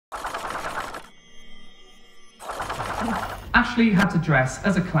Ashleigh had to dress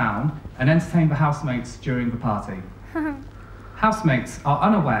as a clown and entertain the housemates during the party. Housemates are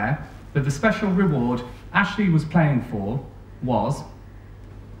unaware that the special reward Ashleigh was playing for was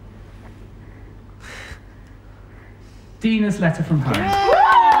Deana's letter from home.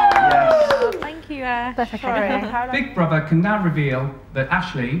 Yes. Thank you, Ash. Sorry. Big Brother can now reveal that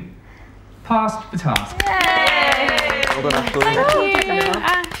Ashleigh passed the task. Yay! Well done, Ashleigh. Thank you,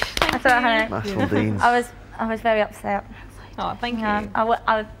 Ash. Thank That's all right, you. National Deans. I was very upset. Oh, thank you.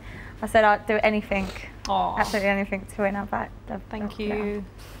 I said I'd do anything, Oh, absolutely anything to win her back. thank you.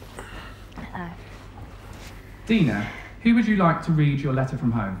 Deana, who would you like to read your letter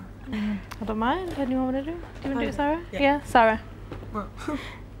from home? I don't mind. Anyone want to do? Do you want to do it, Sarah? Yeah. Sarah.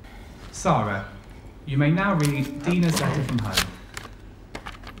 Sarah, you may now read Deana's letter from home.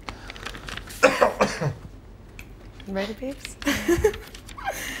 Ready, babes?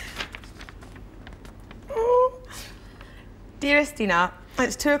 Dearest Deana,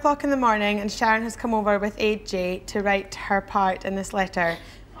 it's 2 o'clock in the morning and Sharon has come over with AJ to write her part in this letter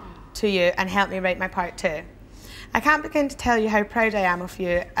to you and help me write my part too. I can't begin to tell you how proud I am of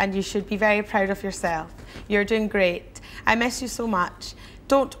you, and you should be very proud of yourself. You're doing great. I miss you so much.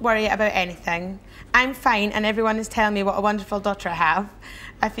 Don't worry about anything. I'm fine and everyone is telling me what a wonderful daughter I have.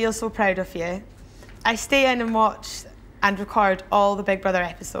 I feel so proud of you. I stay in and watch and record all the Big Brother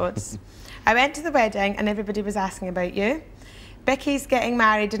episodes. I went to the wedding and everybody was asking about you. Becky's getting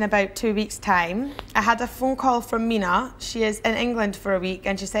married in about 2 weeks' time. I had a phone call from Mina. She is in England for a week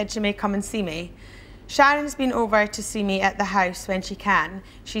and she said she may come and see me. Sharon's been over to see me at the house when she can.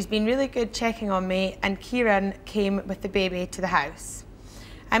 She's been really good checking on me, and Kieran came with the baby to the house.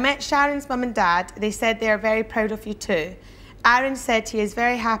 I met Sharon's mum and dad. They said they are very proud of you too. Aaron said he is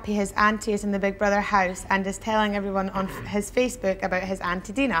very happy his auntie is in the Big Brother house and is telling everyone on his Facebook about his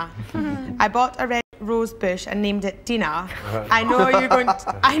auntie Deana. I bought a red rose bush and named it Deana. I know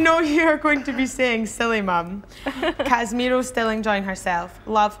you're going to be saying silly mum. Casmiro's still enjoying herself.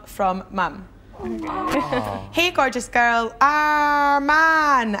 Love from mum. Hey gorgeous girl,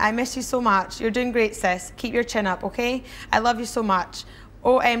 man, I miss you so much. You're doing great, sis. Keep your chin up, okay? I love you so much.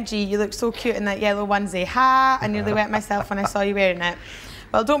 OMG, you look so cute in that yellow onesie. Ha! I nearly wet myself when I saw you wearing it.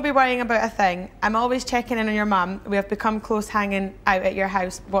 Well, don't be worrying about a thing. I'm always checking in on your mum. We have become close hanging out at your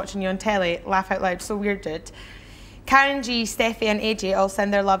house, watching you on telly. Laugh out loud, so weird, dude. Karen G, Steffi and AJ all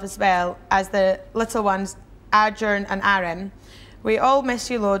send their love as well as the little ones, Adjern and Aaron. We all miss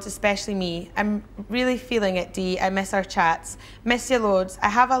you loads, especially me. I'm really feeling it, Dee. I miss our chats. Miss you loads. I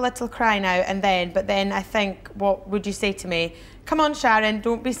have a little cry now and then, but then I think, what would you say to me? Come on, Sharon,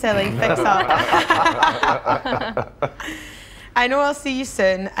 don't be silly. Fix up. I know I'll see you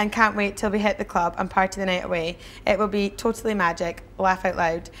soon and can't wait till we hit the club and party the night away. It will be totally magic. Laugh out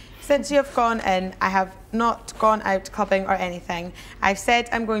loud. Since you have gone in, I have not gone out clubbing or anything. I've said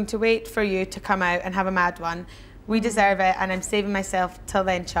I'm going to wait for you to come out and have a mad one. We deserve it, and I'm saving myself till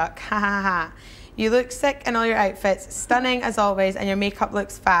then, Chuck. Ha ha ha. You look sick in all your outfits, stunning as always, and your makeup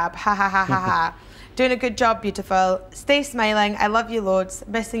looks fab. Ha ha ha ha ha. Doing a good job, beautiful. Stay smiling. I love you loads.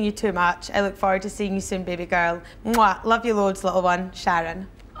 Missing you too much. I look forward to seeing you soon, baby girl. Mwah. Love you loads, little one. Sharon.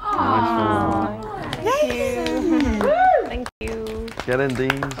 Aww. Thank you. Thank you. Get in,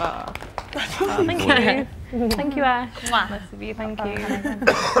 Deans. Thank you. Thank you, Ash. Nice of you. Thank you.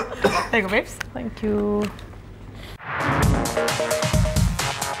 There you go, babes. Thank you.